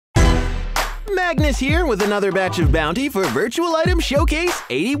Magnus here with another batch of bounty for Virtual Item Showcase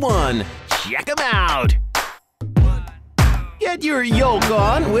 81. Check them out! Get your yolk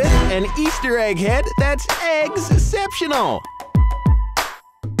on with an Easter egg head that's eggs-ceptional.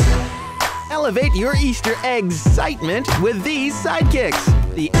 Elevate your Easter excitement with these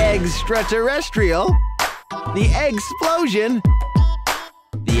sidekicks: the Extraterrestrial, the Explosion,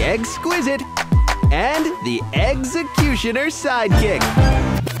 the Exquisite, and the Executioner sidekick.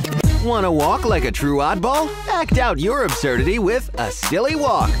 Want to walk like a true oddball? Act out your absurdity with a silly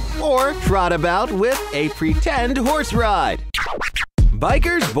walk, or trot about with a pretend horse ride.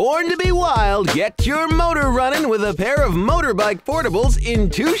 Bikers born to be wild, get your motor running with a pair of motorbike portables in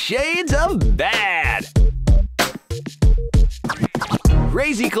 2 shades of bad.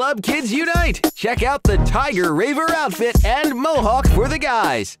 Crazy Club Kids Unite! Check out the Tiger Raver outfit and Mohawk for the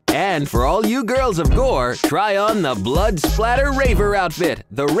guys. And for all you girls of gore, try on the Blood Splatter Raver outfit,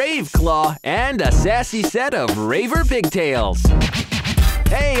 the Rave Claw, and a sassy set of Raver pigtails.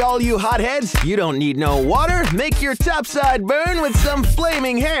 Hey, all you hotheads, you don't need no water. Make your topside burn with some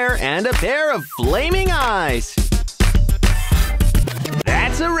flaming hair and a pair of flaming eyes.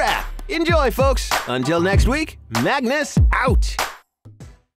 That's a wrap. Enjoy, folks. Until next week, Magnus out.